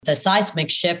The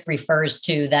seismic shift refers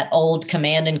to that old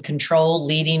command and control,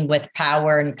 leading with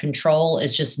power and control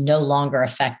is just no longer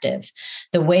effective.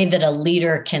 The way that a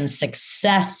leader can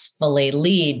successfully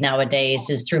lead nowadays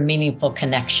is through meaningful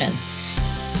connection.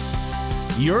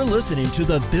 You're listening to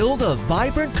the Build a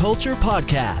Vibrant Culture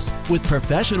podcast with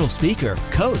professional speaker,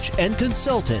 coach, and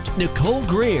consultant, Nicole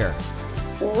Greer.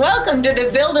 Welcome to the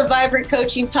Build a Vibrant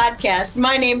Coaching podcast.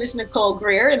 My name is Nicole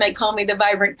Greer, and they call me the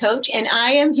Vibrant Coach. And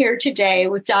I am here today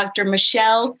with Dr.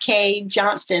 Michelle K.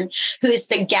 Johnston, who is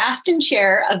the Gaston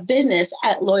Chair of Business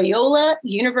at Loyola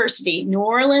University, New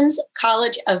Orleans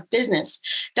College of Business.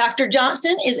 Dr.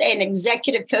 Johnston is an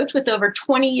executive coach with over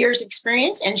 20 years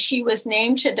experience, and she was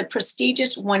named to the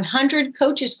prestigious 100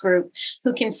 Coaches Group,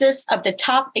 who consists of the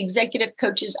top executive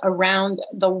coaches around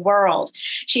the world.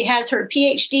 She has her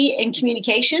PhD in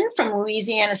communication from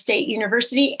Louisiana State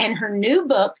University, and her new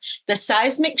book, The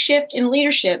Seismic Shift in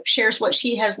Leadership, shares what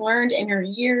she has learned in her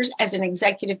years as an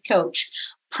executive coach,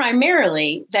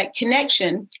 primarily that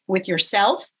connection with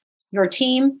yourself, your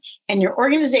team, and your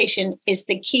organization is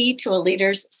the key to a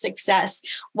leader's success.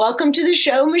 Welcome to the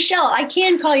show, Michelle. I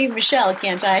can call you Michelle,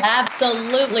 can't I?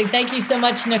 Absolutely. Thank you so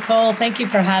much, Nicole. Thank you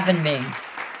for having me.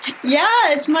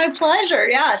 Yeah, it's my pleasure.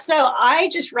 Yeah. So I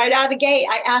just right out of the gate,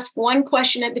 I ask one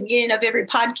question at the beginning of every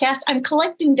podcast. I'm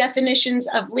collecting definitions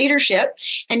of leadership,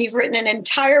 and you've written an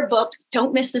entire book.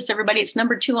 Don't miss this, everybody. It's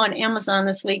number 2 on Amazon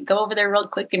this week. Go over there real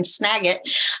quick and snag it.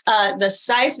 The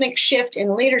Seismic Shift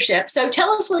in Leadership. So tell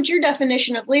us what your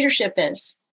definition of leadership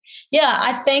is. Yeah,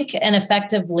 I think an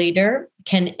effective leader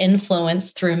can influence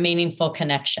through meaningful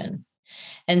connection.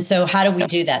 And so how do we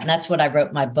do that? And that's what I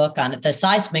wrote my book on. The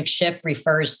seismic shift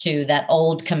refers to that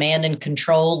old command and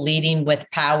control, leading with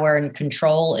power and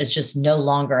control is just no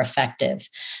longer effective.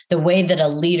 The way that a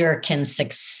leader can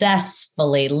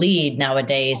successfully lead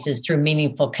nowadays is through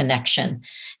meaningful connection.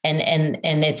 And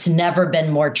it's never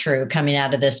been more true coming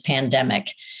out of this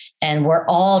pandemic. And we're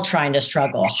all trying to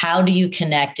struggle. How do you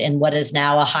connect in what is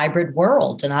now a hybrid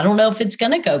world? And I don't know if it's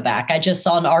going to go back. I just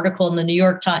saw an article in the New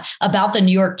York Times about the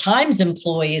New York Times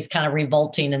employees kind of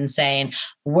revolting and saying,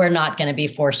 we're not going to be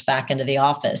forced back into the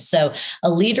office. So a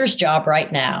leader's job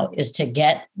right now is to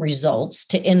get results,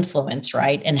 to influence,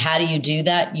 right? And how do you do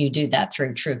that? You do that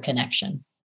through true connection.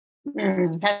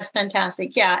 That's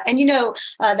fantastic. Yeah. And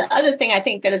the other thing I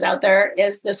think that is out there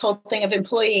is this whole thing of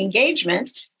employee engagement.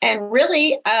 And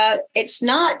really, it's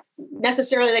not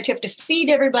necessarily that you have to feed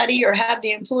everybody or have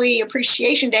the employee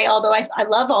appreciation day, although I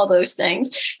love all those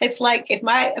things. It's like if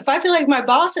I feel like my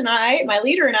boss and I, my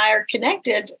leader and I are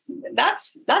connected,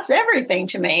 that's everything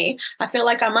to me. I feel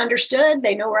like I'm understood.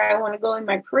 They know where I want to go in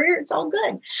my career. It's all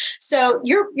good. So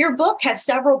your book has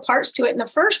several parts to it. And the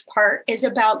first part is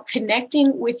about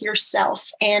connecting with yourself.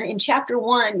 And in chapter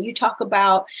 1, you talk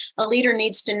about a leader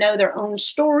needs to know their own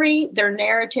story, their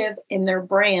narrative, and their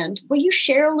brand. Will you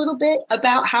share a little bit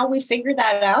about how we figure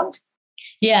that out?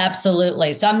 Yeah,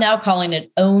 absolutely. So I'm now calling it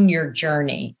Own Your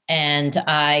Journey. And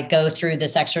I go through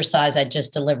this exercise. I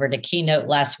just delivered a keynote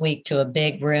last week to a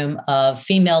big room of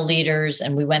female leaders.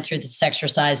 And we went through this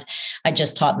exercise. I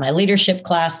just taught my leadership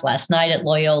class last night at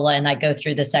Loyola, and I go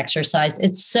through this exercise.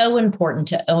 It's so important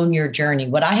to own your journey.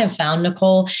 What I have found,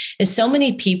 Nicole, is so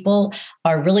many people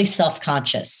are really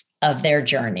self-conscious of their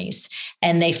journeys.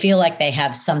 And they feel like they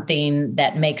have something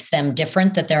that makes them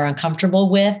different that they're uncomfortable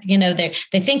with.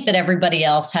 They think that everybody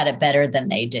else had it better than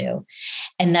they do.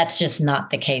 And that's just not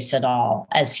the case at all.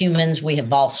 As humans, we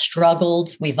have all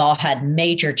struggled. We've all had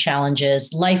major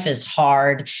challenges. Life is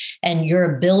hard. And your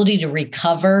ability to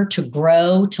recover, to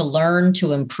grow, to learn,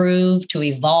 to improve, to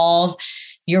evolve,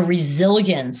 your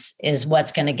resilience is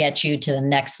what's going to get you to the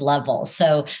next level.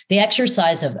 So the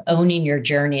exercise of owning your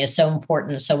journey is so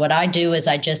important. So what I do is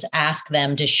I just ask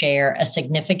them to share a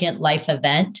significant life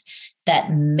event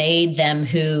that made them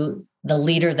the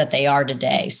leader that they are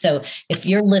today. So if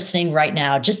you're listening right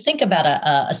now, just think about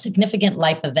a significant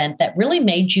life event that really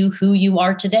made you who you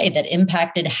are today, that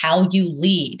impacted how you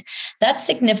lead. That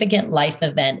significant life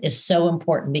event is so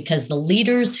important because the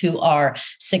leaders who are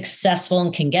successful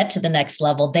and can get to the next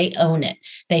level, they own it.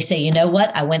 They say, you know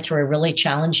what? I went through a really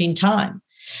challenging time.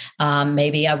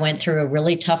 Maybe I went through a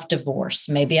really tough divorce.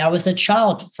 Maybe I was a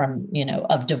child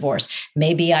of divorce.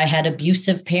 Maybe I had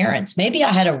abusive parents. Maybe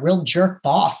I had a real jerk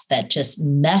boss that just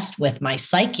messed with my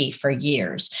psyche for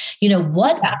years.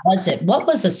 What was it? What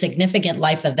was a significant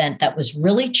life event that was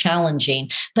really challenging?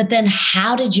 But then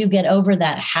how did you get over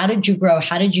that? How did you grow?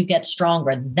 How did you get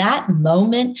stronger? That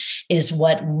moment is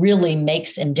what really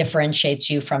makes and differentiates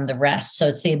you from the rest. So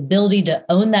it's the ability to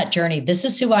own that journey. This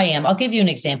is who I am. I'll give you an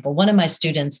example. One of my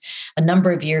students students a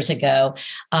number of years ago,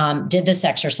 did this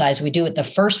exercise. We do it the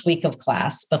first week of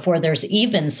class before there's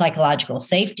even psychological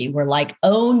safety. We're like,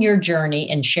 own your journey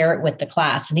and share it with the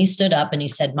class. And he stood up and he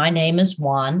said, my name is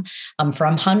Juan. I'm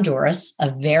from Honduras,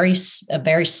 a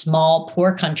very small,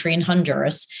 poor country in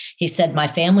Honduras. He said, my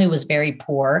family was very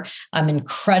poor. I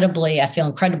feel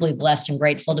incredibly blessed and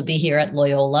grateful to be here at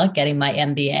Loyola getting my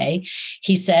MBA.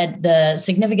 He said, the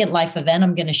significant life event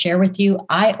I'm going to share with you,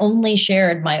 I only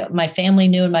shared my family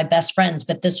knew and my best friends,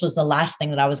 but this was the last thing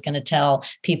that I was going to tell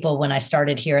people when I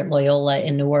started here at Loyola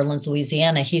in New Orleans,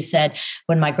 Louisiana. He said,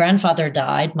 when my grandfather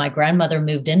died, my grandmother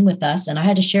moved in with us and I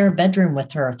had to share a bedroom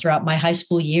with her throughout my high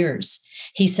school years.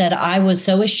 He said, I was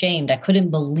so ashamed. I couldn't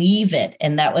believe it.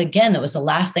 And that was the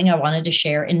last thing I wanted to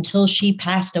share until she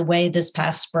passed away this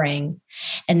past spring.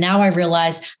 And now I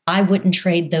realize I wouldn't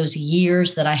trade those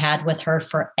years that I had with her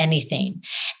for anything.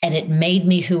 And it made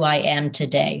me who I am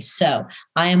today. So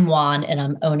I am Juan and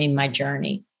I'm owning my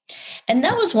journey. And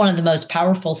that was one of the most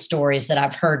powerful stories that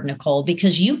I've heard, Nicole,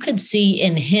 because you could see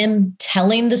in him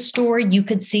telling the story, you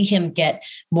could see him get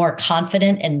more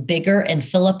confident and bigger and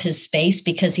fill up his space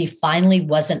because he finally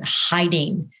wasn't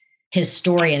hiding his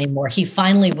story anymore. He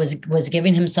finally was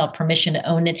giving himself permission to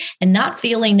own it and not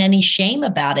feeling any shame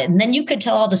about it. And then you could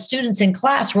tell all the students in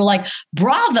class were like,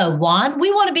 bravo, Juan, we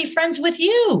want to be friends with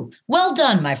you. Well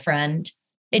done, my friend.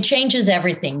 It changes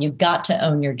everything. You've got to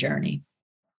own your journey.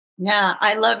 Yeah,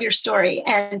 I love your story.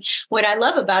 And what I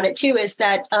love about it, too, is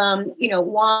that,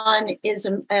 Juan is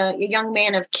a young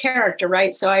man of character,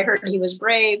 right? So I heard he was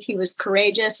brave, he was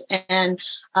courageous, and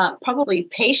probably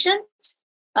patient.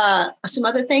 Some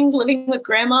other things, living with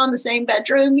grandma in the same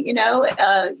bedroom,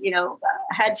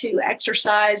 had to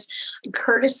exercise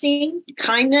courtesy,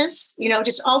 kindness,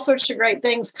 just all sorts of great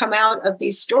things come out of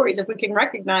these stories. If we can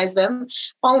recognize them,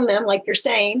 own them, like you're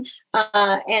saying,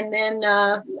 and then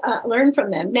learn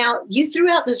from them. Now, you threw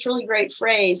out this really great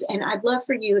phrase, and I'd love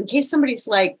for you, in case somebody's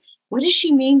like, what does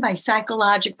she mean by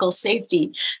psychological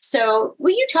safety? So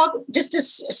will you talk just a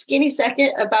skinny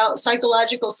second about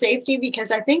psychological safety? Because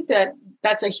I think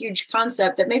that's a huge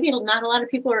concept that maybe not a lot of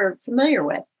people are familiar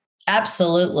with.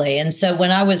 Absolutely. And so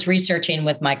when I was researching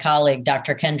with my colleague,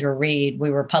 Dr. Kendra Reed, we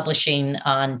were publishing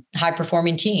on high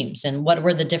performing teams and what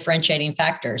were the differentiating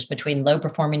factors between low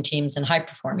performing teams and high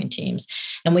performing teams.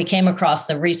 And we came across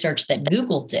the research that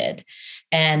Google did.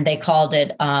 And they called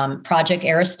it Project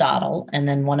Aristotle. And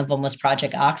then one of them was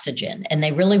Project Oxygen. And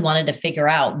they really wanted to figure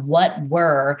out what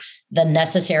were the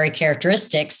necessary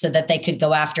characteristics so that they could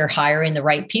go after hiring the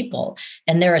right people.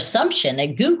 And their assumption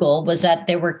at Google was that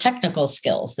there were technical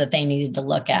skills that they needed to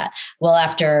look at. Well,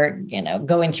 after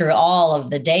going through all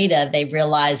of the data, they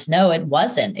realized, no, it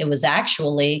wasn't. It was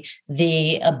actually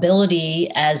the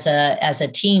ability as a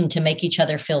team to make each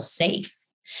other feel safe.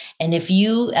 And if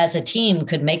you as a team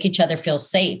could make each other feel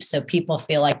safe, so people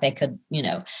feel like they could,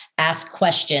 ask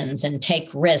questions and take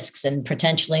risks and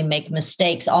potentially make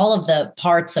mistakes, all of the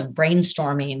parts of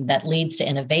brainstorming that leads to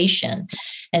innovation.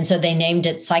 And so they named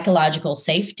it psychological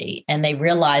safety. And they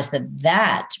realized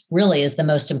that really is the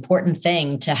most important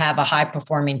thing to have a high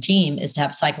performing team is to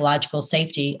have psychological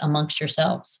safety amongst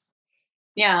yourselves.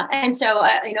 Yeah. And so,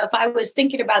 if I was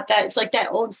thinking about that, it's like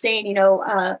that old saying,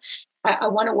 I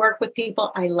want to work with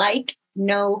people I like,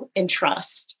 know, and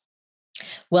trust.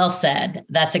 Well said.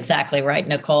 That's exactly right,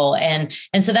 Nicole. And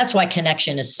so that's why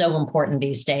connection is so important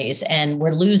these days. And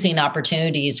we're losing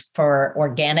opportunities for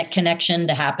organic connection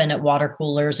to happen at water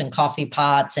coolers and coffee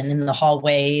pots and in the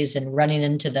hallways and running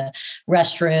into the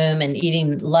restroom and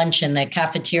eating lunch in the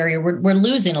cafeteria. We're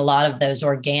losing a lot of those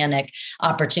organic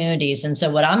opportunities. And so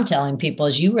what I'm telling people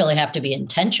is you really have to be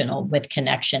intentional with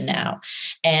connection now.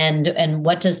 And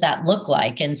what does that look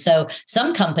like? And so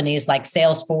some companies like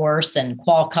Salesforce and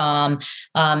Qualcomm,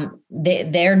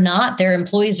 their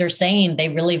employees are saying they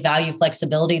really value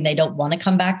flexibility and they don't want to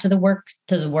come back to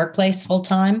the workplace full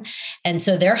time. And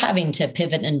so they're having to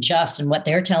pivot and adjust. And what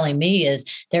they're telling me is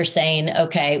they're saying,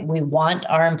 okay, we want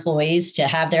our employees to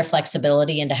have their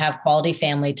flexibility and to have quality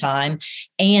family time.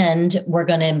 And we're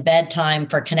going to embed time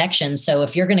for connection. So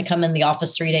if you're going to come in the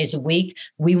office 3 days a week,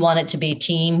 we want it to be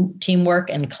teamwork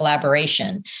and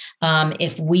collaboration.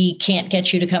 If we can't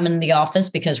get you to come into the office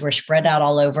because we're spread out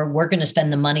all over, we're going to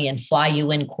spend the money and fly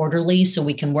you in quarterly so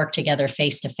we can work together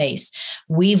face to face.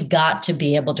 We've got to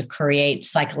be able to create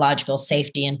psychological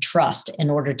safety and trust in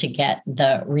order to get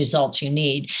the results you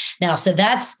need. Now, so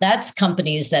that's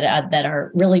companies that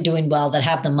are really doing well, that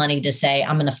have the money to say,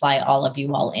 I'm going to fly all of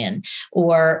you all in,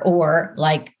 or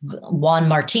like Juan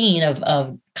Martin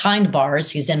of Kind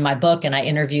Bars. He's in my book, and I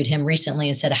interviewed him recently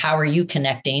and said, how are you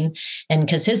connecting? And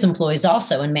because his employees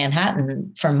also in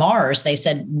Manhattan for Mars, they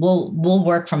said, we'll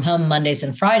work from home Mondays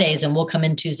and Fridays, and we'll come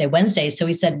in Tuesday, Wednesdays. So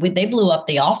he said, they blew up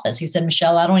the office. He said,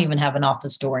 Michelle, I don't even have an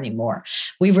office door anymore.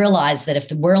 We realized that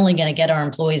if we're only going to get our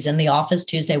employees in the office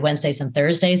Tuesday, Wednesdays, and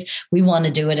Thursdays, we want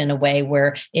to do it in a way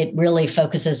where it really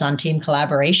focuses on team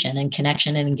collaboration and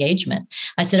connection and engagement.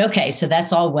 I said, okay, so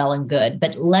that's all well and good,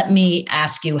 but let me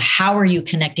ask you, how are you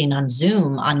connecting on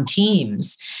Zoom, on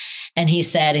Teams? And he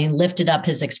said, and he lifted up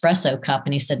his espresso cup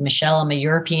and he said, Michelle, I'm a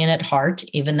European at heart,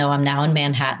 even though I'm now in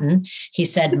Manhattan. He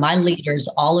said, my leaders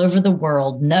all over the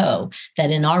world know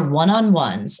that in our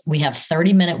one-on-ones, we have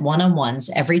 30-minute one-on-ones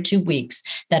every 2 weeks,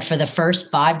 that for the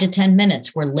first 5 to 10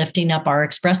 minutes, we're lifting up our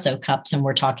espresso cups and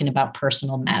we're talking about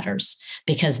personal matters,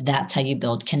 because that's how you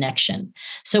build connection.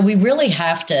 So we really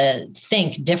have to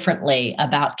think differently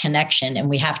about connection, and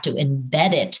we have to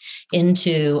embed it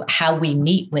into how we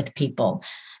meet with people.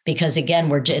 Because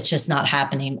again, it's just not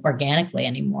happening organically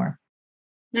anymore.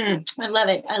 I love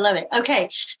it. I love it. Okay.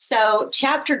 So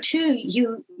chapter 2,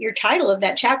 your title of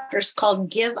that chapter is called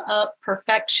Give Up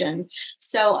Perfection.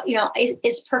 So,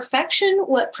 is perfection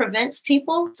what prevents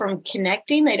people from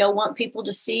connecting? They don't want people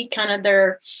to see kind of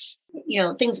their,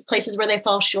 places where they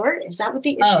fall short. Is that what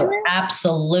the issue is?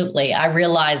 Absolutely. I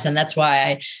realize, and that's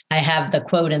why I have the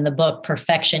quote in the book,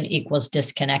 perfection equals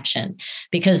disconnection,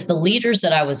 because the leaders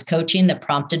that I was coaching that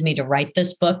prompted me to write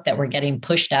this book that were getting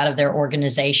pushed out of their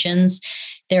organizations,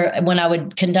 when I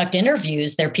would conduct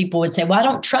interviews, people would say, well, I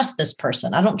don't trust this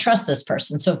person. I don't trust this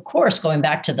person. So of course, going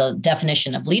back to the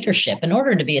definition of leadership, in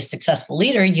order to be a successful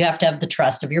leader, you have to have the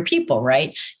trust of your people,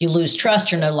 right? You lose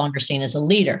trust, you're no longer seen as a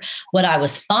leader. What I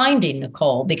was finding,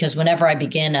 Nicole, because whenever I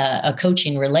begin a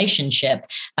coaching relationship,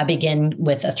 I begin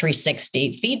with a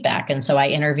 360 feedback. And so I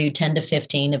interviewed 10 to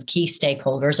 15 of key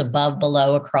stakeholders above,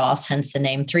 below, across, hence the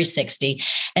name 360.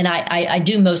 And I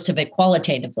do most of it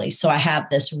qualitatively. So I have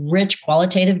this rich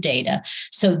qualitative data.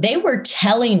 So they were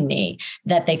telling me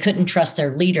that they couldn't trust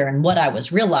their leader. And what I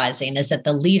was realizing is that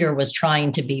the leader was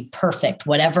trying to be perfect,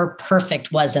 whatever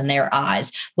perfect was in their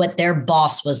eyes, what their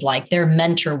boss was like, their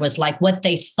mentor was like, what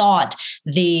they thought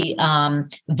the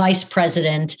vice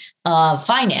president of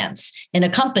finance in a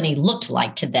company looked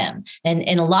like to them.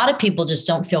 And a lot of people just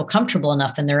don't feel comfortable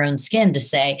enough in their own skin to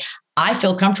say, I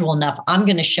feel comfortable enough, I'm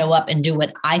going to show up and do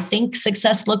what I think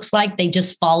success looks like. They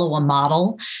just follow a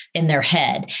model in their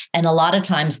head. And a lot of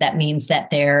times that means that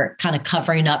they're kind of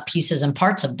covering up pieces and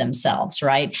parts of themselves,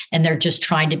 right? And they're just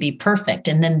trying to be perfect.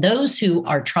 And then those who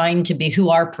are who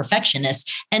are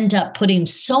perfectionists end up putting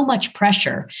so much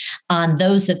pressure on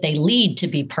those that they lead to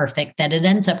be perfect that it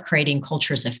ends up creating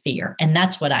cultures of fear. And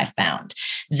that's what I found,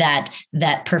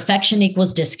 that perfection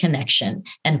equals disconnection,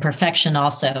 and perfection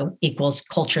also equals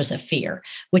cultures of fear,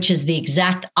 which is the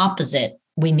exact opposite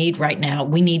we need right now.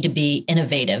 We need to be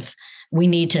innovative. We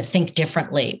need to think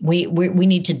differently. We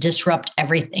need to disrupt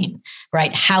everything,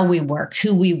 right? How we work,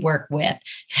 who we work with,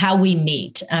 how we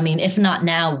meet. I mean, if not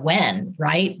now, when,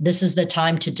 right? This is the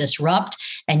time to disrupt.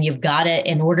 And you've got to,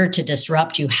 in order to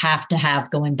disrupt, you have to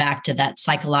have, going back to that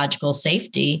psychological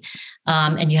safety,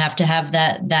 and you have to have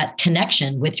that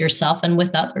connection with yourself and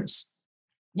with others.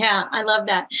 Yeah, I love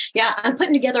that. Yeah, I'm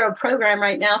putting together a program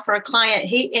right now for a client.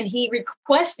 He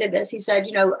requested this. He said,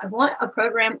 I want a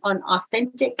program on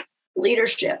authentic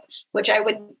leadership, which I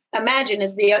would imagine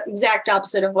is the exact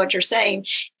opposite of what you're saying.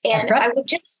 And right.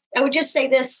 I would just say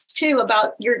this too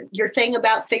about your thing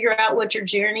about figure out what your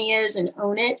journey is and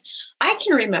own it. I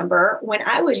can remember when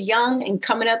I was young and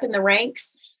coming up in the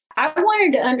ranks, I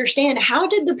wanted to understand, how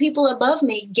did the people above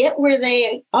me get where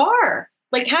they are?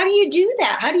 Like, how do you do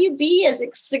that? How do you be as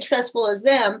successful as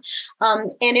them?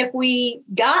 And if we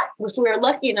were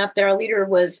lucky enough that our leader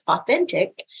was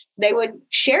authentic, they would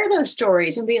share those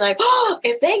stories and be like, oh,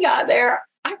 if they got there,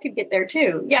 I could get there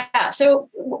too. Yeah. So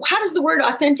how does the word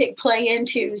authentic play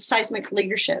into seismic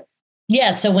leadership?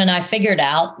 Yeah. So when I figured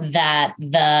out that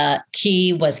the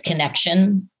key was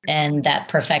connection and that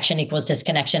perfection equals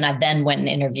disconnection, I then went and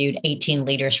interviewed 18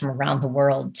 leaders from around the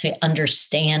world to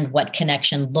understand what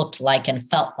connection looked like and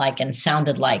felt like and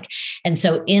sounded like. And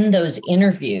so in those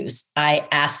interviews, I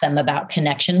asked them about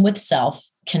connection with self,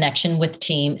 connection with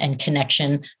team, and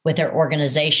connection with their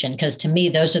organization. Because to me,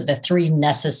 those are the 3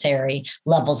 necessary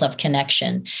levels of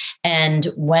connection. And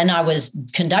when I was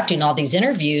conducting all these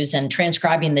interviews and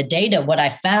transcribing the data, what I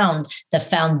found, the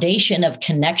foundation of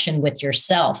connection with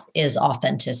yourself is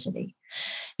authenticity.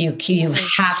 You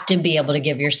have to be able to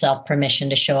give yourself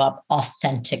permission to show up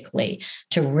authentically,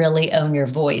 to really own your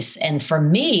voice. And for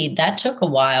me, that took a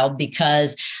while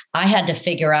because I had to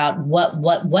figure out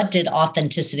what did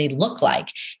authenticity look like.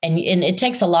 And it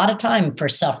takes a lot of time for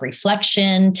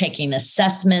self-reflection, taking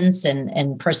assessments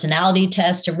and personality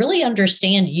tests to really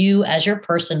understand you as your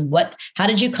person. How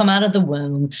did you come out of the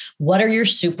womb? What are your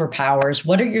superpowers?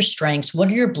 What are your strengths? What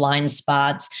are your blind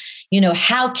spots?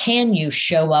 How can you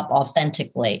show up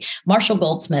authentically? Marshall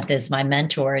Goldsmith is my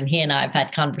mentor, and he and I have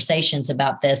had conversations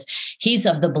about this. He's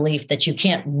of the belief that you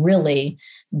can't really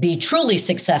be truly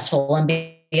successful and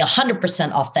be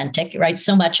 100% authentic, right?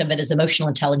 So much of it is emotional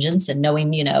intelligence and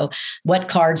knowing, what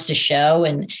cards to show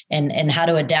and how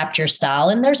to adapt your style.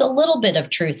 And there's a little bit of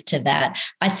truth to that.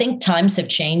 I think times have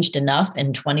changed enough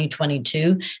in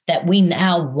 2022 that we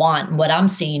now what I'm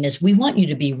seeing is we want you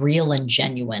to be real and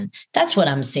genuine. That's what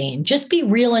I'm seeing. Just be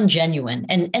real and genuine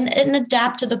and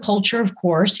adapt to the culture, of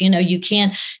course. You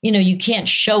can't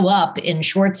show up in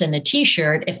shorts and a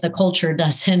t-shirt if the culture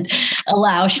doesn't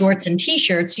allow shorts and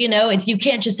t-shirts. If you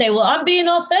can't just say, well, I'm being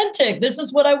authentic. This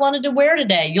is what I wanted to wear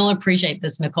today. You'll appreciate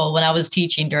this, Nicole. When I was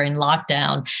teaching during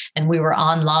lockdown and we were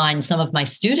online, some of my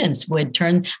students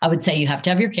I would say, you have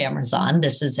to have your cameras on.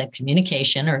 This is a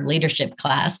communication or leadership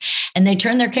class. And they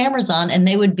turn their cameras on and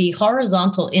they would be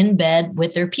horizontal in bed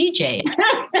with their PJs.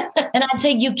 And I'd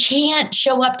say, you can't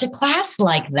show up to class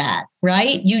like that,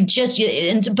 right?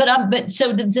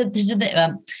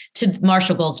 To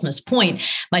Marshall Goldsmith's point,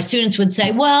 my students would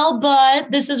say, well,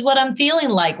 but this is what I'm feeling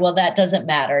like. Well, that doesn't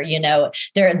matter.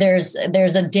 There's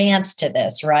a dance to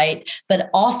this, right? But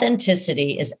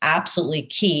authenticity is absolutely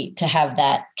key to have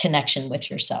that connection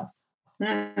with yourself.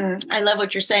 I love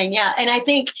what you're saying. Yeah. And I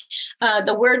think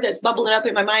the word that's bubbling up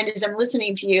in my mind as I'm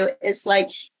listening to you is like,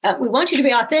 we want you to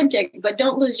be authentic, but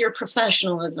don't lose your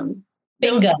professionalism.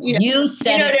 Bingo. You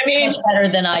said it much better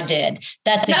than I did.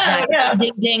 That's exactly,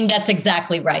 ding, ding. That's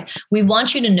exactly right. We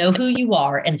want you to know who you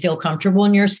are and feel comfortable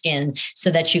in your skin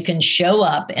so that you can show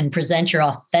up and present your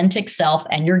authentic self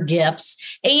and your gifts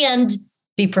and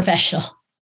be professional.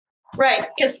 Right,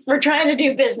 because we're trying to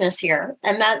do business here,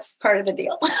 and that's part of the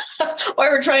deal. Or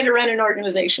we're trying to run an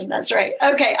organization. That's right.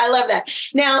 Okay, I love that.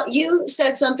 Now, you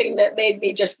said something that made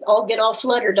me just get all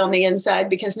fluttered on the inside,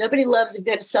 because nobody loves a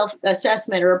good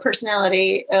self-assessment or a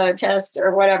personality test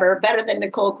or whatever better than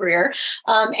Nicole Greer.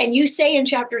 And you say in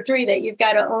chapter 3 that you've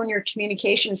got to own your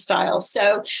communication style.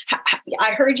 So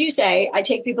I heard you say, I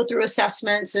take people through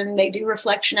assessments and they do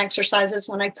reflection exercises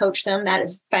when I coach them. That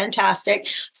is fantastic.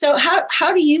 So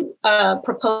how do you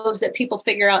propose that people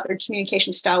figure out their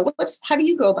communication style? How do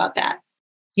you go about that?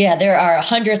 Yeah, there are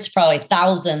hundreds, probably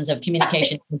thousands of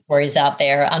communication inventories out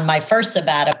there. On my first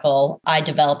sabbatical, I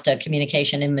developed a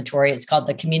communication inventory. It's called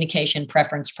the Communication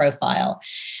Preference Profile.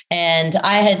 And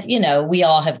I had, we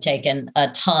all have taken a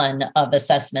ton of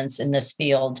assessments in this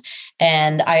field.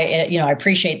 And I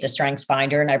appreciate the Strengths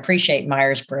Finder, and I appreciate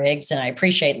Myers-Briggs, and I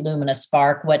appreciate Lumina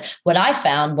Spark. What I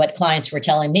found, what clients were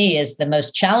telling me, is the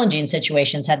most challenging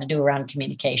situations had to do around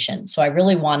communication. So I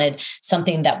really wanted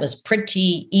something that was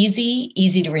pretty easy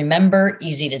to remember,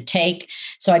 easy to take.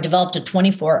 So I developed a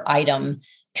 24-item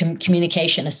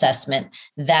communication assessment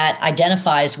that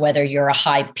identifies whether you're a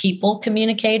high people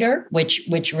communicator, which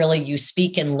really you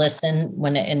speak and listen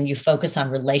and you focus on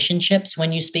relationships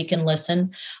when you speak and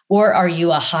listen, or are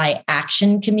you a high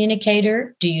action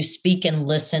communicator? Do you speak and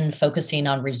listen focusing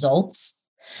on results?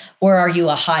 Or are you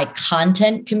a high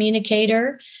content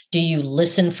communicator? Do you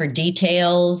listen for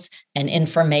details and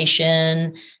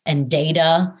information and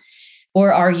data?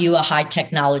 Or are you a high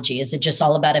technology? Is it just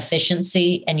all about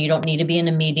efficiency and you don't need to be in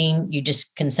a meeting? You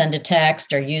just can send a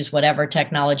text or use whatever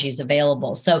technology is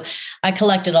available. So I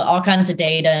collected all kinds of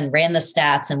data and ran the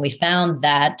stats, and we found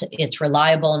that it's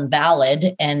reliable and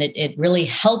valid. And it really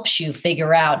helps you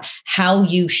figure out how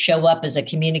you show up as a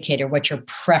communicator, what your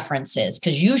preference is.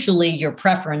 Because usually your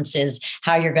preference is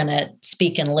how you're going to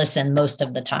speak and listen most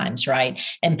of the times, right?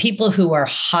 And people who are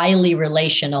highly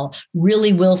relational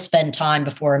really will spend time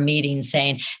before a meeting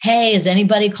saying, hey, is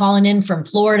anybody calling in from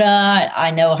Florida? I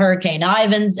know Hurricane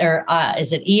Ivan, or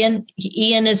is it Ian?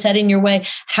 Ian is heading your way.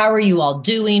 How are you all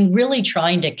doing? Really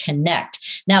trying to connect.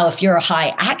 Now, if you're a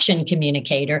high action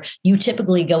communicator, you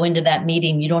typically go into that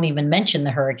meeting, you don't even mention the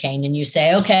hurricane, and you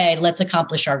say, okay, let's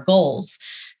accomplish our goals.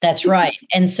 That's right.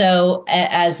 And so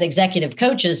as executive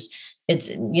coaches,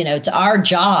 it's our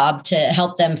job to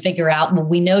help them figure out, well,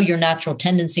 we know your natural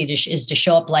tendency is to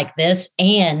show up like this,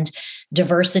 and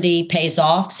diversity pays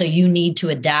off. So you need to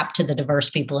adapt to the diverse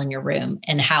people in your room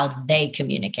and how they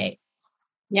communicate.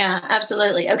 Yeah,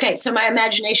 absolutely. Okay. So my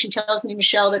imagination tells me,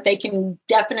 Michelle, that they can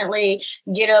definitely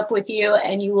get up with you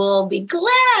and you will be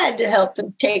glad to help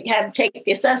them take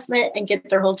the assessment and get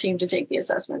their whole team to take the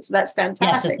assessment. So that's Yes,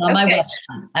 fantastic. it's on my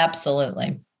website.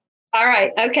 Absolutely. All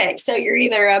right. Okay. So you're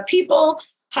either a people,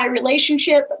 high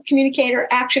relationship communicator,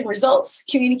 action results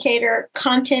communicator,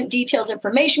 content details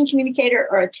information communicator,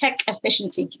 or a tech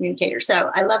efficiency communicator. So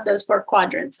I love those 4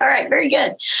 quadrants. All right. Very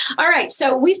good. All right.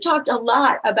 So we've talked a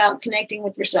lot about connecting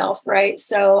with yourself, right?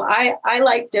 So I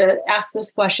like to ask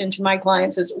this question to my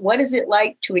clients is, what is it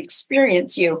like to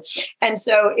experience you? And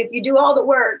so if you do all the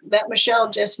work that Michelle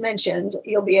just mentioned,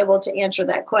 you'll be able to answer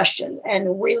that question.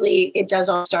 And really, it does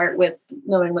all start with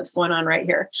knowing what's going on right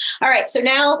here. All right. So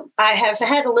now I have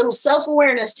had a little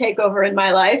self-awareness take over in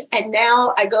my life. And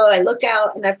now I look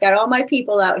out and I've got all my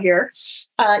people out here.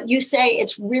 You say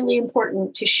it's really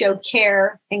important to show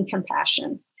care and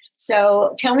compassion.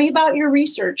 So tell me about your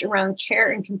research around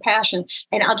care and compassion.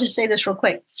 And I'll just say this real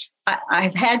quick.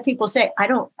 I've had people say, I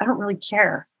don't really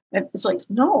care. It's like,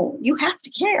 no, you have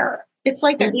to care. It's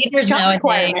like leaders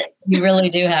nowadays, you really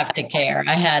do have to care.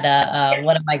 I had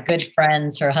one of my good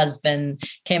friends, her husband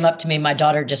came up to me. My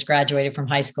daughter just graduated from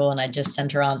high school and I just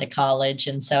sent her on to college.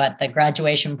 And so at the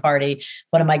graduation party,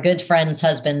 one of my good friends'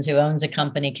 husbands who owns a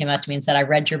company came up to me and said, I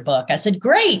read your book. I said,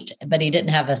 great. But he didn't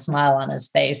have a smile on his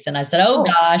face. And I said, oh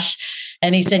gosh.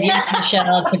 And he said, yes,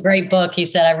 Michelle, it's a great book. He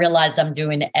said, I realized I'm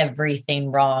doing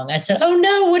everything wrong. I said, oh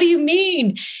no, what do you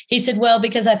mean? He said, well,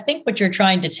 because I think what you're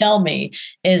trying to tell me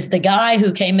is the guy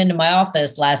who came into my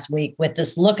office last week with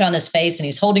this look on his face and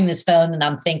he's holding his phone and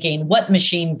I'm thinking, what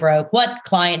machine broke? What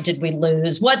client did we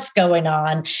lose? What's going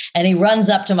on? And he runs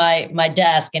up to my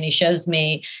desk and he shows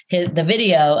me the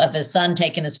video of his son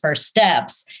taking his first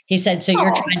steps. He said, so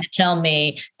you're trying to tell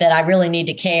me that I really need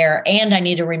to care and I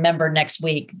need to remember next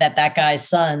week that guy's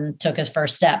son took his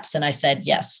first steps. And I said,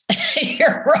 yes,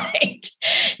 you're right.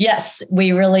 Yes,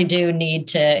 we really do need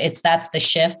to, that's the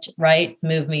shift, right?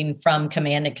 Moving from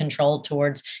command and control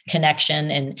towards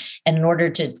connection. And in order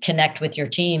to connect with your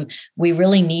team, we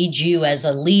really need you as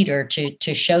a leader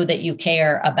to show that you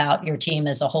care about your team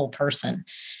as a whole person,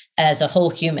 as a whole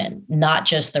human, not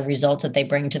just the results that they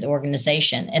bring to the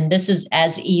organization. And this is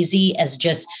as easy as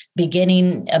just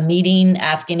beginning a meeting,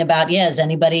 asking about, is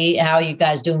anybody, how are you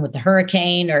guys doing with the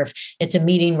hurricane? Or if it's a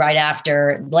meeting right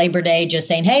after Labor Day, just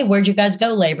saying, hey, where'd you guys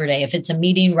go Labor Day? If it's a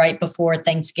meeting right before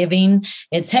Thanksgiving,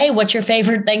 it's, hey, what's your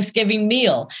favorite Thanksgiving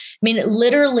meal? I mean,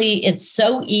 literally, it's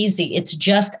so easy. It's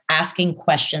just asking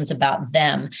questions about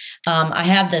them. I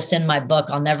have this in my book.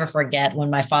 I'll never forget when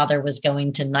my father was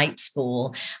going to night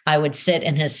school. I would sit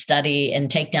in his study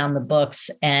and take down the books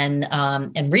and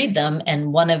read them.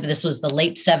 And this was the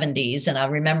late 70s. And I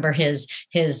remember his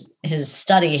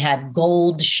study had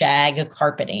gold shag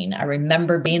carpeting. I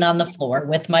remember being on the floor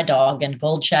with my dog and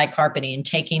gold shag carpeting and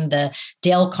taking the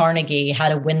Dale Carnegie, How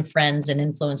to Win Friends and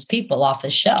Influence People off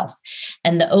his shelf.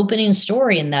 And the opening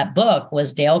story in that book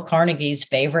was Dale Carnegie's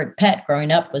favorite pet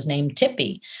growing up was named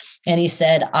Tippy. And he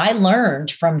said, I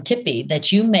learned from Tippy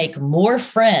that you make more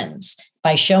friends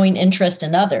by showing interest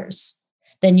in others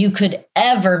than you could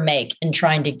ever make in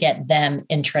trying to get them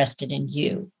interested in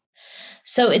you.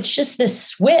 So it's just this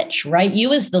switch, right?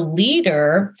 You as the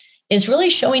leader is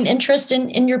really showing interest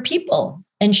in your people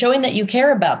and showing that you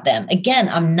care about them. Again,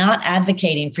 I'm not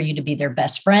advocating for you to be their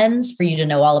best friends, for you to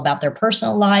know all about their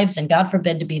personal lives, and God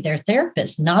forbid to be their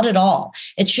therapist. Not at all.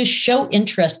 It's just show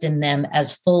interest in them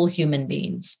as full human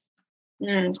beings.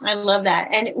 I love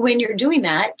that. And when you're doing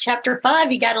that, chapter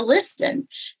 5, you got to listen.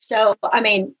 So, I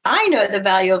mean, I know the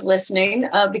value of listening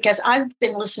because I've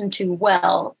been listened to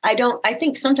well. I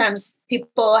think sometimes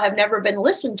people have never been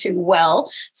listened to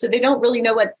well, so they don't really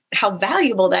know how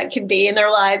valuable that can be in their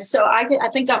lives. So I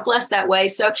think I'm blessed that way.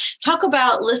 So talk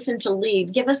about listen to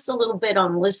lead. Give us a little bit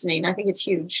on listening. I think it's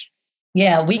huge.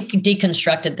 Yeah, we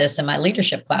deconstructed this in my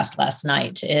leadership class last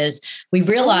night. We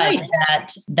realized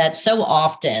that so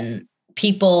often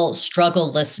people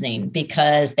struggle listening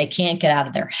because they can't get out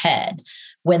of their head.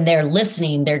 When they're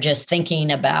listening, they're just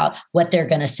thinking about what they're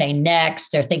going to say next.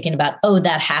 They're thinking about, oh,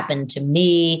 that happened to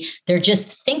me. They're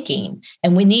just thinking.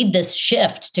 And we need this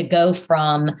shift to go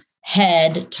from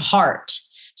head to heart.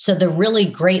 So the really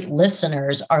great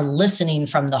listeners are listening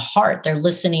from the heart. They're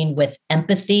listening with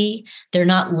empathy. They're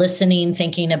not listening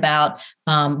thinking about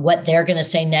what they're going to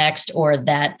say next, or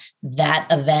that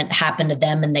event happened to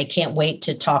them and they can't wait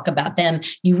to talk about them.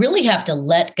 You really have to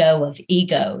let go of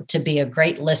ego to be a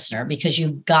great listener, because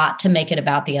you've got to make it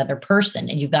about the other person,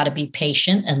 and you've got to be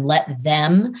patient and let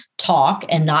them talk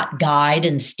and not guide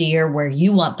and steer where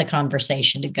you want the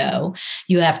conversation to go.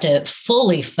 You have to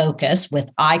fully focus with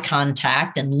eye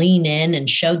contact and lean in and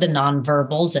show the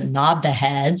nonverbals and nod the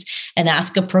heads and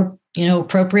ask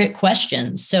appropriate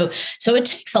questions. So it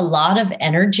takes a lot of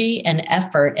energy and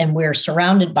effort, and we're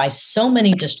surrounded by so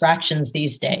many distractions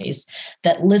these days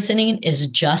that listening is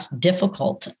just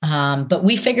difficult. But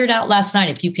we figured out last night,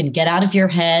 if you can get out of your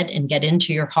head and get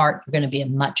into your heart, you're going to be a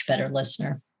much better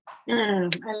listener. I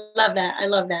love that. I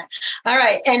love that. All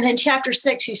right. And then chapter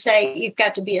 6, you say you've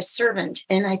got to be a servant.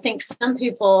 And I think some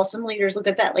leaders look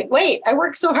at that like, wait, I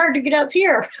worked so hard to get up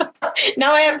here.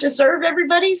 Now I have to serve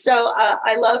everybody. So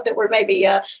I love that we're maybe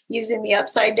using the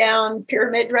upside down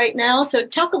pyramid right now. So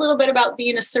talk a little bit about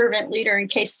being a servant leader in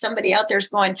case somebody out there is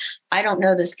going, I don't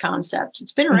know this concept.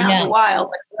 It's been around a while,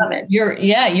 but I love it.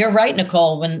 You're right,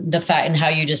 Nicole, when the fact and how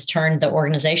you just turned the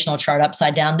organizational chart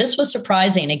upside down. This was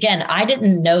surprising. Again, I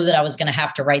didn't know that I was going to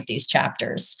have to write these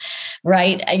chapters,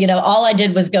 right? All I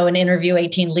did was go and interview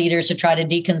 18 leaders to try to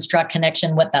deconstruct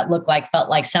connection, what that looked like, felt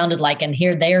like, sounded like. And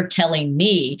here they're telling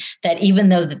me that even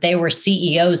though that they were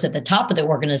CEOs at the top of the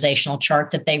organizational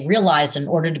chart, that they realized in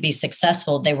order to be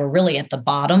successful, they were really at the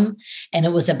bottom. And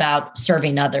it was about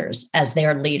serving others as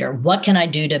their leader. What can I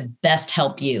do to best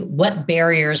help you? What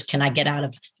barriers can I get out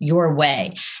of your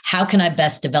way? How can I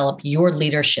best develop your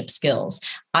leadership skills?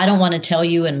 I don't want to tell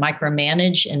you and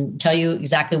micromanage and tell you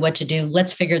exactly what to do.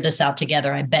 Let's figure this out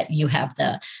together. I bet you have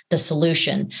the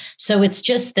solution. So it's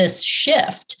just this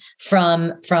shift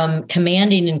from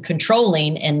commanding and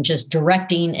controlling and just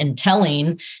directing and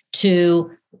telling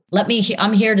to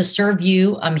I'm here to serve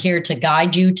you. I'm here to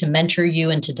guide you, to mentor you,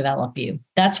 and to develop you.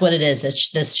 That's what it is.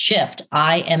 It's this shift.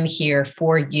 I am here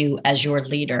for you as your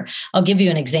leader. I'll give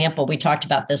you an example. We talked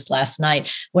about this last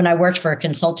night. When I worked for a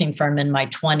consulting firm in my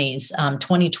 20s,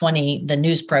 2020, the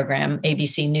news program,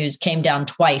 ABC News, came down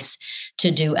twice to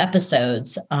do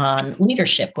episodes on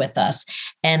leadership with us.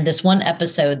 And this one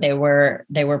episode, they were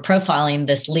profiling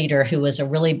this leader who was a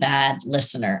really bad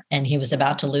listener, and he was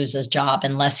about to lose his job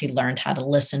unless he learned how to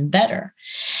listen better.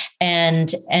 And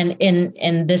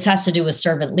this has to do with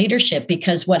servant leadership,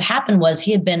 because what happened was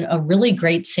he had been a really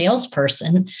great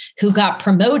salesperson who got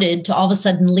promoted to all of a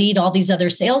sudden lead all these other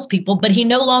salespeople, but he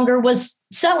no longer was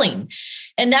selling.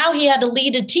 And now he had to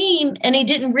lead a team, and he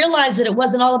didn't realize that it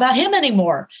wasn't all about him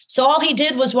anymore. So all he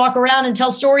did was walk around and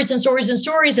tell stories and stories and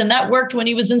stories. And that worked when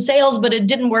he was in sales, but it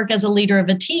didn't work as a leader of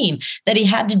a team. That he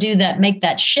had to do that, make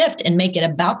that shift and make it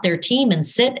about their team and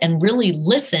sit and really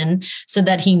listen so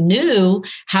that he knew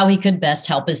how he could best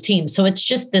help his team. So it's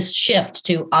just this shift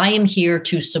to, I am here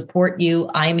to support you.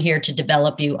 I am here to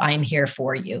develop you. I am here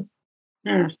for you.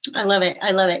 I love it.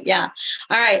 I love it. Yeah.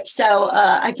 All right. So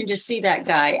I can just see that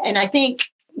guy. And I think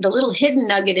the little hidden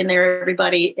nugget in there,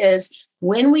 everybody, is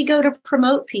when we go to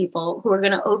promote people who are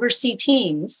going to oversee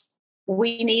teams,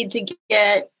 we need to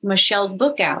get Michelle's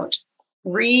book out,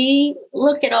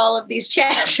 re-look at all of these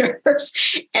chapters,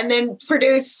 and then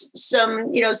produce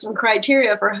some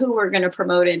criteria for who we're going to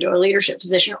promote into a leadership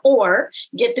position, or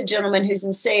get the gentleman who's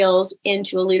in sales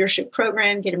into a leadership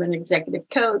program, get him an executive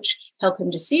coach, help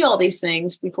him to see all these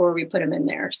things before we put him in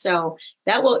there. So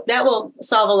that will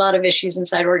solve a lot of issues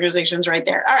inside organizations right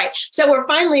there. All right. So we're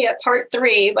finally at part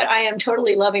 3, but I am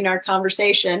totally loving our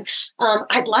conversation.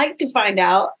 I'd like to find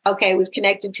out, okay, we've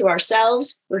connected to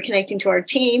ourselves, we're connecting to our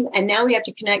team, and now we have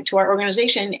to connect to our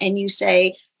organization. And you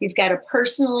say you've got to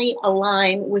personally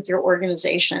align with your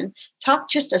organization. Talk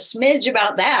just a smidge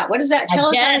about that. What does that tell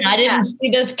us? I didn't see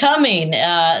this coming.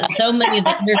 So many of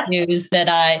the interviews that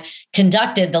I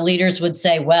conducted, the leaders would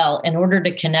say, well, in order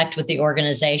to connect with the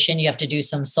organization, you have to do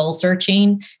some soul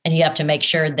searching, and you have to make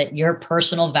sure that your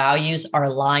personal values are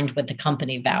aligned with the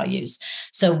company values.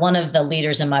 So one of the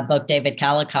leaders in my book, David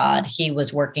Calicod, he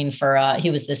was working he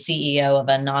was the CEO of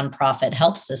a nonprofit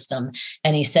health system.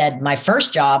 And he said, my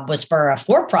first job was for a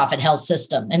for-profit health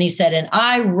system. And he said, and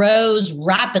I rose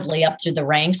rapidly up through the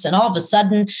ranks. And all of a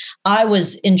sudden, I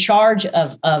was in charge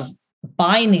of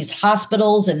buying these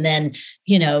hospitals and then,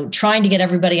 trying to get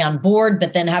everybody on board,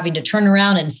 but then having to turn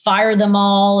around and fire them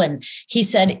all. And he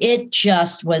said, it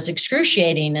just was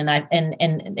excruciating.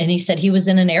 And he said he was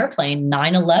in an airplane,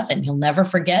 9/11. He'll never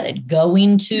forget it,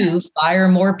 going to fire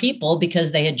more people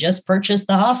because they had just purchased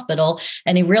the hospital.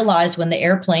 And he realized when the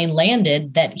airplane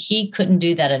landed that he couldn't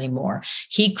do that anymore.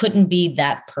 He couldn't be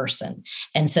that person.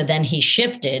 And so then he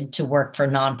shifted to work for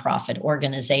nonprofit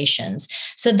organizations.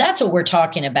 So that's what we're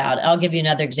talking about. I'll give give you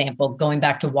another example, going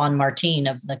back to Juan Martin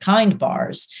of the Kind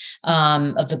Bars,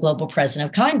 of the global president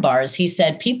of Kind Bars. He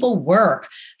said people work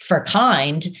for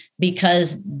Kind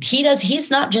because he's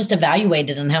not just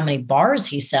evaluated on how many bars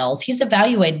he sells, he's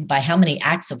evaluated by how many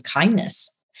acts of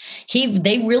kindness.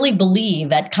 They really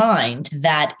believe at Kind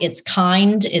that it's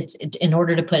in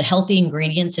order to put healthy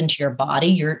ingredients into your body,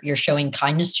 you're showing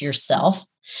kindness to yourself.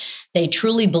 They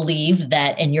truly believe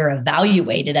that, and you're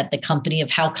evaluated at the company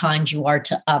of how kind you are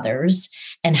to others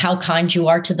and how kind you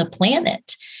are to the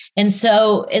planet. And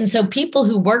so people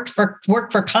who work for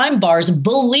Kind Bars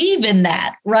believe in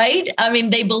that, right? I mean,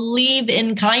 they believe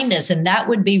in kindness, and that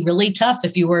would be really tough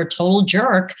if you were a total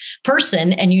jerk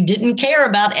person and you didn't care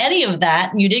about any of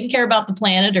that, and you didn't care about the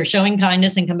planet or showing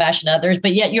kindness and compassion to others,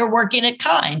 but yet you're working at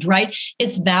Kind, right?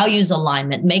 It's values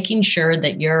alignment, making sure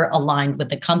that you're aligned with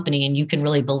the company and you can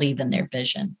really believe in their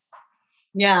vision.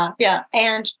 Yeah.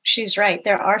 And she's right.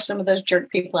 There are some of those jerk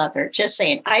people out there. Just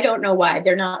saying. I don't know why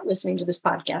they're not listening to this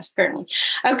podcast, apparently.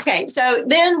 Okay. So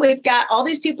then we've got all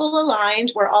these people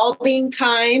aligned. We're all being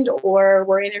kind, or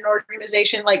we're in an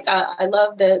organization. Like I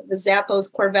love the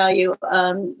Zappos core value.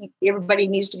 Everybody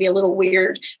needs to be a little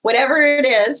weird, whatever it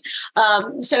is.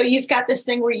 So you've got this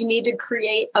thing where you need to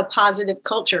create a positive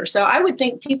culture. So I would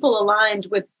think people aligned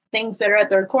with things that are at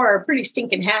their core are pretty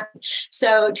stinking happy.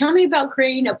 So tell me about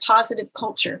creating a positive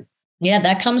culture. Yeah,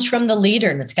 that comes from the leader,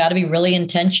 and it's got to be really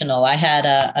intentional. I had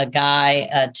a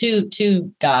guy,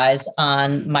 two guys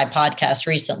on my podcast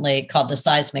recently called The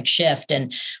Seismic Shift,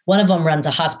 and one of them runs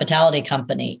a hospitality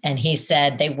company, and he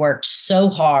said they worked so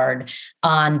hard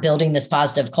on building this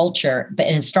positive culture,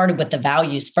 and it started with the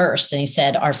values first. And he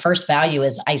said, our first value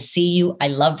is, I see you, I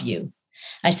love you.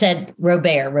 I said,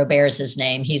 Robert is his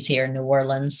name. He's here in New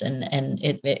Orleans, and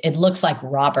it looks like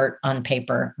Robert on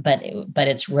paper, but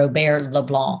it's Robert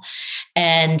LeBlanc.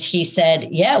 And he said,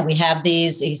 yeah, we have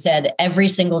these. He said, every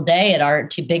single day at our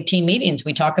big team meetings,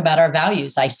 we talk about our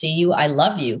values. I see you. I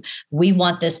love you. We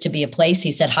want this to be a place.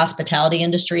 He said, hospitality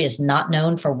industry is not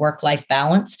known for work-life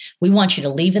balance. We want you to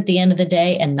leave at the end of the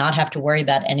day and not have to worry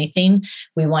about anything.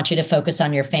 We want you to focus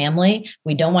on your family.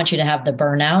 We don't want you to have the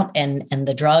burnout and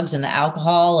the drugs and the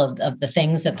alcohol of the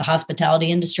things that the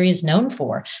hospitality industry is known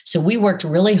for. So we worked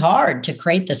really hard to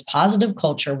create this positive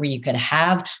culture where you could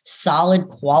have solid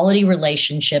quality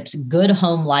relationships, good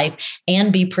home life,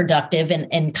 and be productive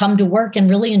and come to work and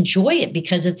really enjoy it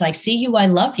because it's, I see you, I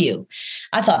love you.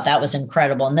 I thought that was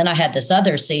incredible. And then I had this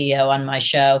other CEO on my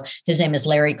show. His name is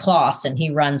Larry Kloss, and he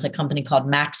runs a company called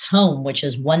Max Home, which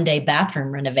is one-day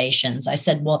bathroom renovations. I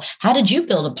said, well, how did you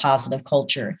build a positive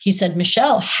culture? He said,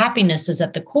 Michelle, happiness is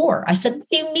at the core. I said, what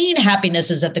do you mean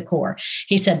happiness is at the core?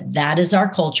 He said, that is our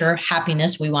culture,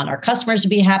 happiness. We want our customers to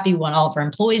be happy. We want all of our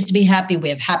employees to be happy. We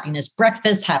have happiness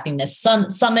breakfast, happiness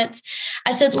summits.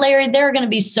 I said, Larry, there are going to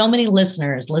be so many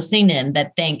listeners listening in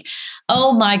that think,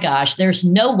 oh my gosh, there's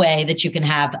no way that you can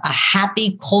have a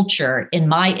happy culture in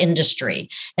my industry.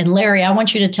 And Larry, I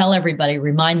want you to tell everybody,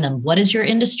 remind them, what is your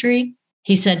industry?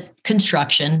 He said,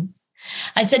 construction.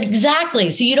 I said, exactly.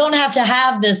 So you don't have to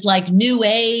have this like new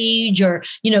age or,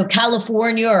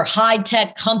 California or high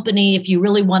tech company. If you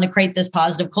really want to create this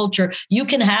positive culture, you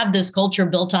can have this culture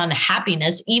built on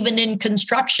happiness, even in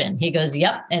construction. He goes,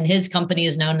 yep. And his company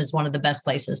is known as one of the best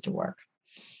places to work.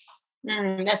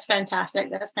 That's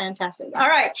fantastic. That's fantastic. All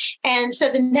right. And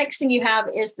so the next thing you have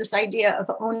is this idea of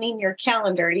owning your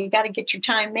calendar. You got to get your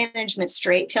time management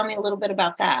straight. Tell me a little bit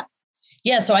about that.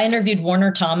 Yeah, so I interviewed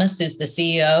Warner Thomas, who's the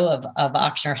CEO of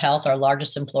Ochsner Health, our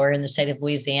largest employer in the state of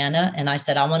Louisiana. And I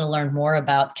said, I want to learn more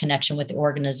about connection with the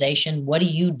organization. What do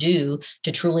you do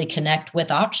to truly connect with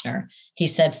Ochsner? He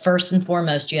said, first and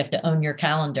foremost, you have to own your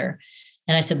calendar.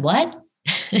 And I said, what?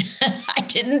 I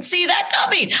didn't see that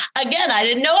coming. Again, I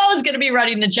didn't know I was going to be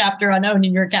writing a chapter on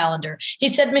owning your calendar. He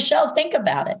said, Michelle, think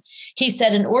about it. He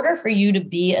said, in order for you to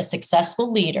be a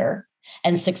successful leader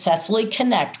and successfully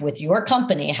connect with your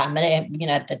company, how many,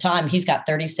 at the time he's got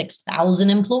 36,000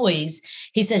 employees.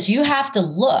 He says, you have to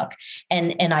look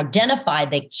and identify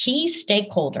the key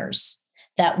stakeholders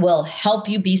that will help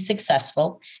you be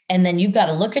successful. And then you've got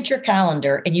to look at your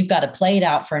calendar and you've got to play it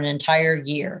out for an entire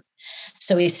year.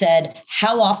 So he said,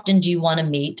 how often do you want to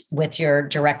meet with your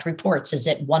direct reports? Is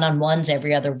it one-on-ones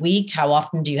every other week? How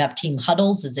often do you have team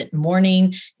huddles? Is it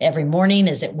every morning?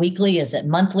 Is it weekly? Is it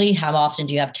monthly? How often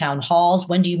do you have town halls?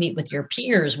 When do you meet with your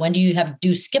peers? When do you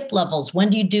do skip levels?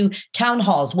 When do you do town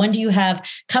halls? When do you have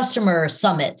customer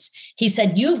summits? He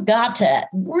said, you've got to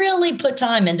really put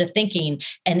time into thinking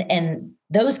and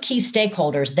those key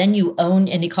stakeholders, then you own,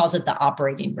 and he calls it the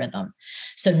operating rhythm.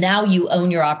 So now you own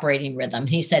your operating rhythm.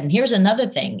 He said, and here's another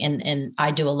thing. And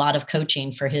I do a lot of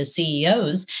coaching for his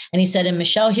CEOs. And he said, and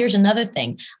Michelle, here's another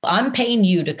thing. I'm paying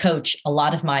you to coach a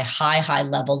lot of my high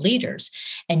level leaders.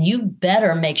 And you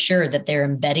better make sure that they're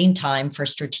embedding time for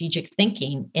strategic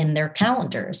thinking in their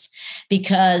calendars.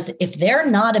 Because if they're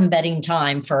not embedding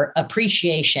time for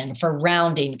appreciation, for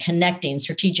rounding, connecting,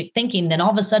 strategic thinking, then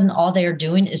all of a sudden, all they're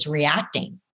doing is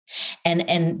reacting.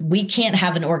 And we can't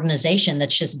have an organization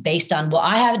that's just based on,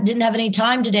 well, didn't have any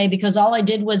time today because all I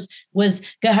did was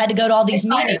had to go to all these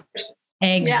meetings.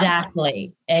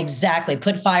 Exactly.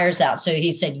 Put fires out. So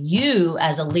he said, you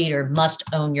as a leader must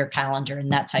own your calendar, and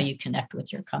that's how you connect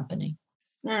with your company.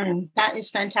 That is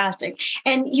fantastic.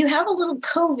 And you have a little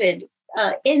COVID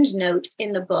end note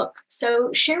in the book.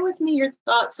 So share with me your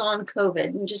thoughts on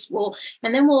COVID,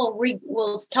 and then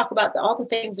we'll talk about all the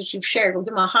things that you've shared. We'll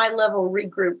give them a high level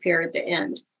regroup here at the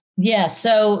end. Yeah.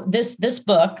 So this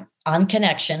book on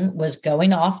connection was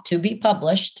going off to be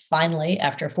published finally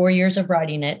after 4 years of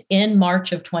writing it in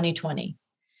March of 2020.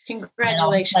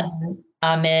 Congratulations.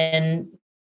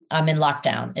 I'm in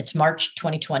lockdown. It's March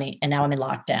 2020, and now I'm in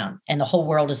lockdown, and the whole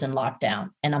world is in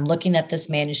lockdown. And I'm looking at this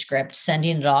manuscript,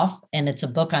 sending it off, and it's a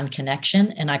book on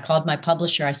connection. And I called my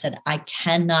publisher. I said, I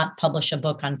cannot publish a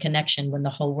book on connection when the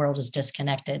whole world is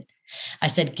disconnected. I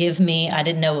said, I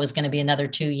didn't know it was going to be another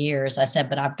 2 years. I said,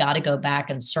 but I've got to go back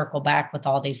and circle back with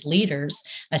all these leaders.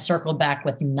 I circled back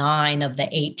with 9 of the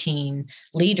 18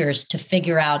 leaders to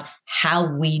figure out how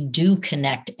we do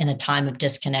connect in a time of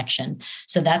disconnection.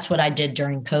 So that's what I did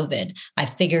during COVID. I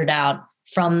figured out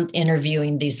from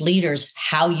interviewing these leaders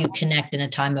how you connect in a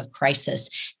time of crisis.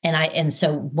 And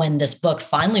so when this book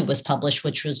finally was published,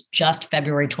 which was just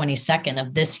February 22nd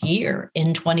of this year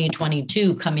in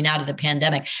 2022, coming out of the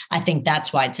pandemic, I think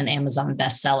that's why it's an Amazon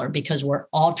bestseller, because we're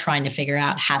all trying to figure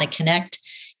out how to connect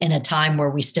in a time where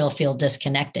we still feel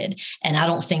disconnected. And I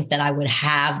don't think that I would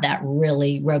have that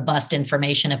really robust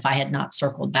information if I had not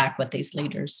circled back with these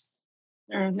leaders.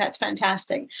 That's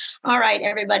fantastic. All right,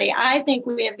 everybody. I think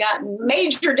we have gotten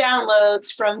major downloads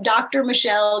from Dr.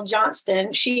 Michelle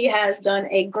Johnston. She has done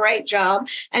a great job.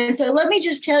 And so let me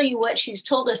just tell you what she's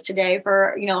told us today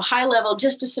for, high level,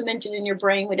 just to cement it in your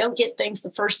brain. We don't get things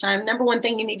the first time. Number one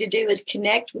thing you need to do is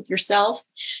connect with yourself.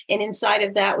 And inside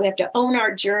of that, we have to own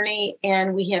our journey,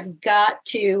 and we have got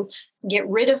to get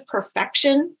rid of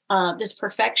perfection. This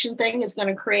perfection thing is going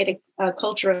to create a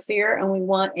culture of fear, and we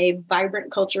want a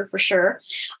vibrant culture for sure.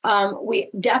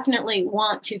 We definitely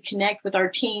want to connect with our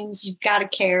teams. You've got to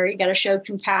care. You got to show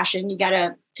compassion. You got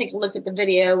to take a look at the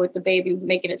video with the baby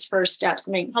making its first steps.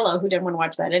 Hello, who didn't want to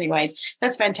watch that anyways?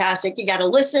 That's fantastic. You got to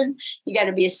listen. You got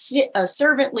to be a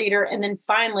servant leader. And then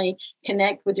finally,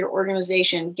 connect with your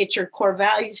organization. Get your core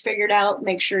values figured out.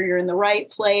 Make sure you're in the right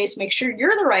place. Make sure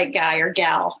you're the right guy or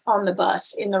gal on the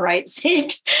bus in the right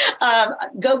seat.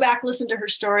 Go back, listen to her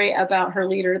story about her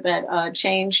leader that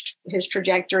changed his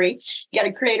trajectory. You got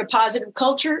to create a positive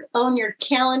culture, own your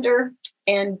calendar,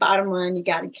 and bottom line, you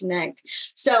got to connect.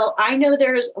 So I know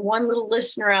there's one little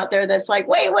listener out there that's like,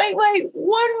 wait,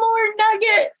 one more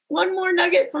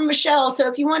nugget from Michelle.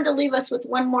 So if you wanted to leave us with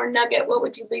one more nugget, what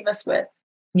would you leave us with?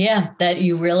 Yeah, that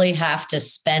you really have to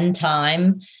spend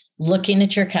time looking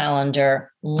at your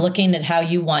calendar, looking at how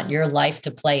you want your life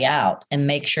to play out, and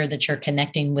make sure that you're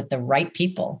connecting with the right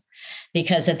people.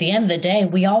 Because at the end of the day,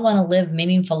 we all want to live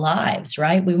meaningful lives,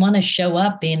 right? We want to show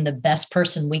up being the best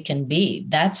person we can be.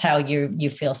 That's how you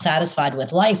feel satisfied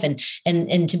with life. And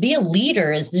to be a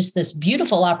leader is just this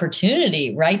beautiful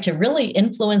opportunity, right? To really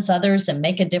influence others and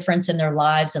make a difference in their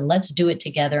lives. And let's do it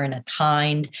together in a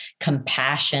kind,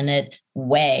 compassionate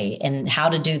way. And how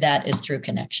to do that is through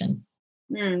connection.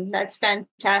 That's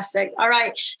fantastic. All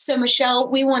right. So Michelle,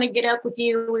 we want to get up with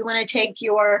you. We want to take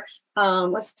your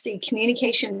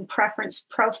communication preference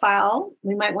profile.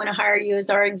 We might want to hire you as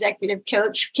our executive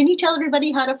coach. Can you tell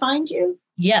everybody how to find you?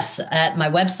 Yes, at my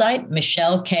website,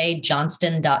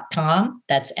 michellekjohnston.com.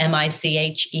 That's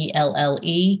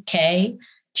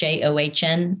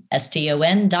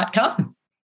Michellekjohnston.com.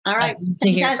 All right.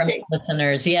 To hear from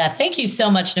listeners. Yeah. Thank you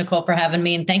so much, Nicole, for having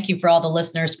me. And thank you for all the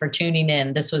listeners for tuning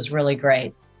in. This was really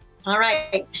great. All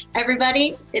right,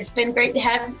 everybody. It's been great to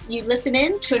have you listen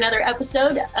in to another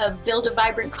episode of Build a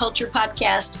Vibrant Culture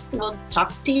podcast. We'll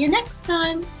talk to you next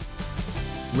time.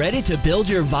 Ready to build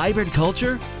your vibrant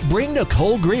culture? Bring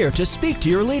Nicole Greer to speak to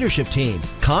your leadership team,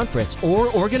 conference, or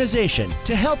organization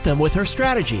to help them with her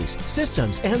strategies,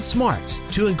 systems, and smarts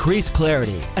to increase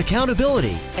clarity,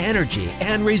 accountability, energy,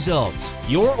 and results.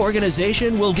 Your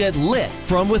organization will get lit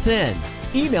from within.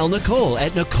 Email Nicole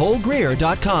at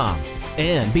NicoleGreer.com.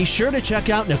 And be sure to check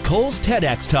out Nicole's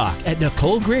TEDx Talk at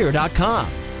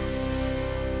NicoleGreer.com.